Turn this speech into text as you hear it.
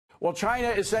Well, China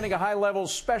is sending a high-level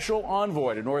special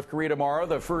envoy to North Korea tomorrow,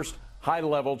 the first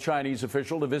high-level Chinese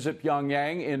official to visit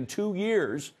Pyongyang in 2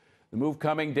 years. The move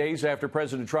coming days after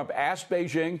President Trump asked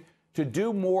Beijing to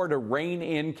do more to rein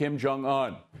in Kim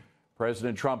Jong-un.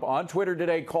 President Trump on Twitter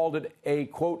today called it a,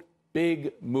 quote,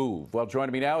 big move. Well,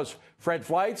 joining me now is Fred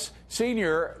Fleitz,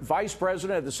 Senior Vice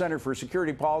President at the Center for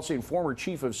Security Policy and former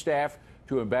Chief of Staff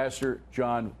to Ambassador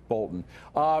John Bolton.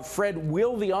 Fred,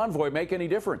 will the envoy make any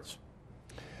difference?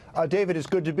 David, it's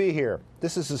good to be here.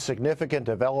 This is a significant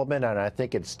development, and I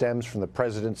think it stems from the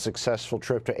president's successful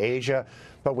trip to Asia.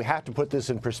 But we have to put this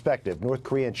in perspective. North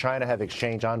Korea and China have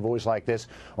exchanged envoys like this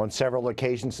on several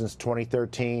occasions since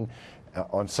 2013.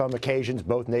 On some occasions,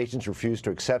 both nations refused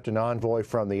to accept an envoy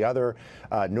from the other.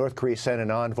 North Korea sent an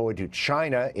envoy to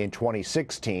China in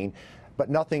 2016. But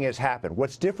nothing has happened.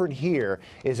 What's different here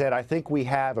is that I think we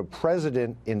have a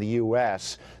president in the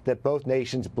U.S. that both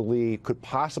nations believe could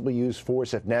possibly use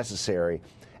force if necessary.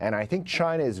 And I think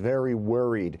China is very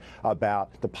worried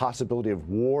about the possibility of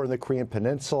war in the Korean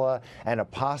Peninsula and a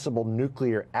possible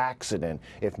nuclear accident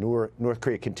if North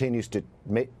Korea continues to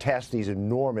test these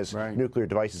enormous nuclear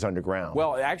devices underground.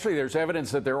 Well, actually, there's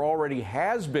evidence that there already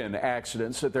has been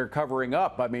accidents that they're covering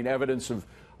up. I mean, evidence of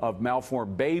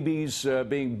malformed babies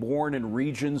being born in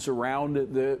regions around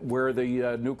where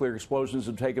the nuclear explosions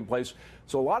have taken place.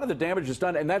 So a lot of the damage is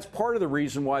done, and that's part of the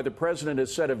reason why the president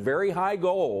has set a very high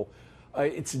goal.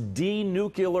 It's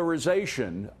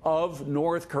denuclearization of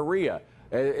North Korea.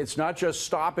 It's not just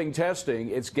stopping testing,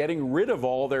 it's getting rid of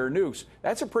all their nukes.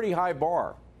 That's a pretty high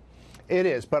bar. It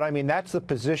is, but I mean, that's the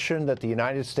position that the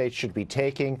United States should be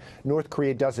taking. North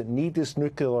Korea doesn't need this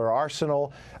nuclear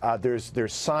arsenal. There's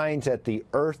signs at the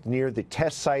Earth near the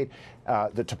test site.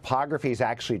 The topography has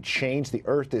actually changed. The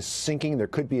Earth is sinking. There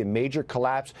could be a major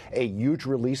collapse, a huge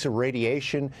release of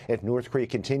radiation if North Korea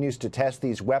continues to test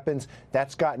these weapons.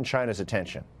 That's gotten China's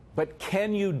attention. But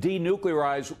can you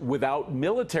denuclearize without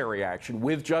military action,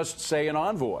 with just, say, an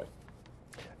envoy?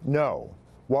 No.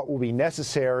 What will be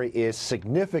necessary is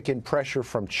significant pressure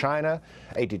from China,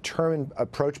 a determined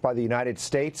approach by the United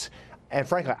States. And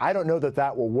frankly, I don't know that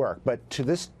that will work. But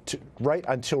right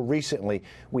until recently,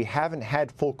 we haven't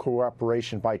had full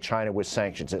cooperation by China with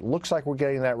sanctions. It looks like we're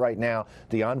getting that right now.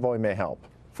 The envoy may help.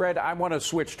 Fred, I want to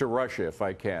switch to Russia, if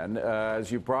I can.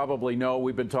 As you probably know,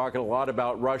 we've been talking a lot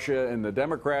about Russia and the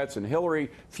Democrats and Hillary,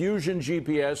 fusion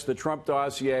GPS, the Trump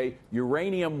dossier,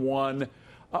 Uranium One.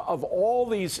 Of all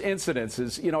these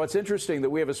incidences, you know, it's interesting that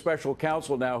we have a special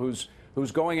counsel now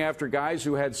who's going after guys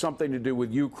who had something to do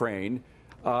with Ukraine,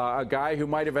 a guy who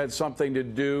might have had something to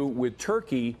do with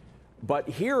Turkey. But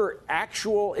here,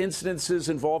 actual incidences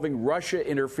involving Russia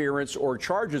interference or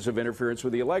charges of interference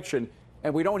with the election,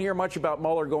 and we don't hear much about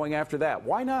Mueller going after that.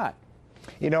 Why not?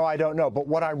 You know, I don't know. But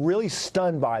what I'm really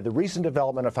stunned by, the recent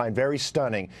development I find very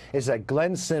stunning, is that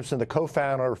Glenn Simpson, the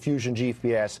co-founder of Fusion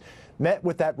GPS, met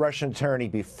with that Russian attorney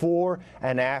before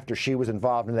and after she was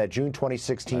involved in that June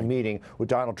 2016 meeting with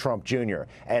Donald Trump Jr.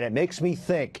 And it makes me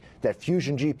think that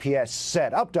Fusion GPS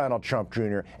set up Donald Trump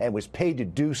Jr. and was paid to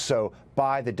do so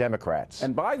by the Democrats.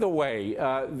 And by the way,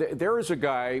 there is a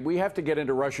guy, we have to get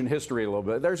into Russian history a little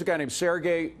bit. There's a guy named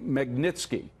Sergei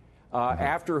Magnitsky,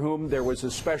 after whom there was a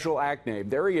special act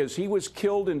named. There he is. He was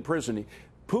killed in prison.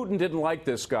 Putin didn't like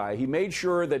this guy. He made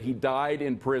sure that he died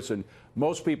in prison.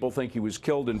 Most people think he was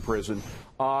killed in prison.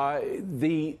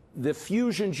 The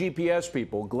Fusion GPS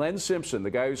people, Glenn Simpson, the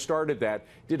guy who started that,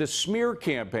 did a smear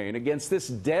campaign against this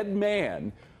dead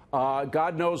man.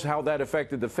 God knows how that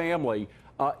affected the family.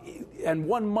 And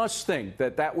one must think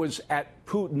that that was at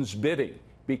Putin's bidding,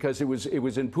 because it was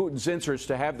in Putin's interest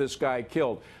to have this guy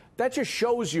killed. That just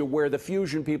shows you where the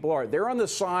Fusion people are. They're on the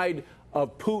side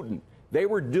of Putin. They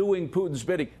were doing Putin's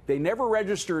bidding. They never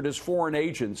registered as foreign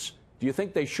agents. Do you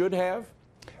think they should have?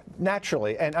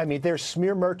 Naturally. And I mean, they're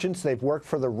smear merchants. They've worked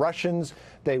for the Russians.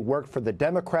 They worked for the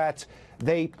Democrats.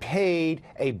 They paid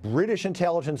a British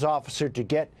intelligence officer to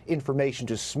get information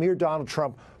to smear Donald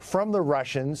Trump from the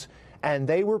Russians. And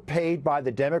they were paid by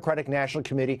the Democratic National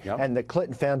Committee and the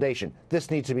Clinton Foundation.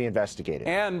 This needs to be investigated.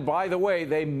 And by the way,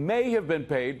 they may have been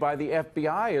paid by the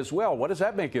FBI as well. What does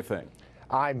that make you think?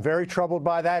 I'm very troubled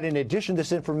by that. In addition,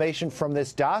 this information from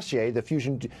this dossier, the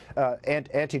Fusion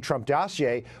anti-Trump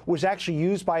dossier, was actually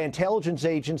used by intelligence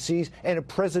agencies in a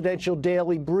presidential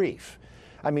daily brief.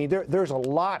 I mean, there's a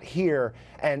lot here,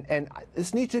 and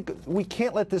we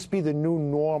can't let this be the new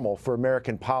normal for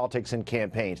American politics and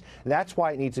campaigns. That's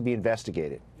why it needs to be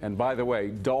investigated. And by the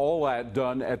way, all that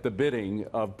done at the bidding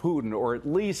of Putin, or at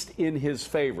least in his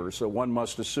favor, so one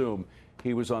must assume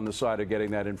he was on the side of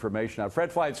getting that information out.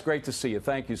 Fred Fleitz, great to see you.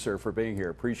 Thank you, sir, for being here.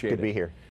 Appreciate it. Good to be here.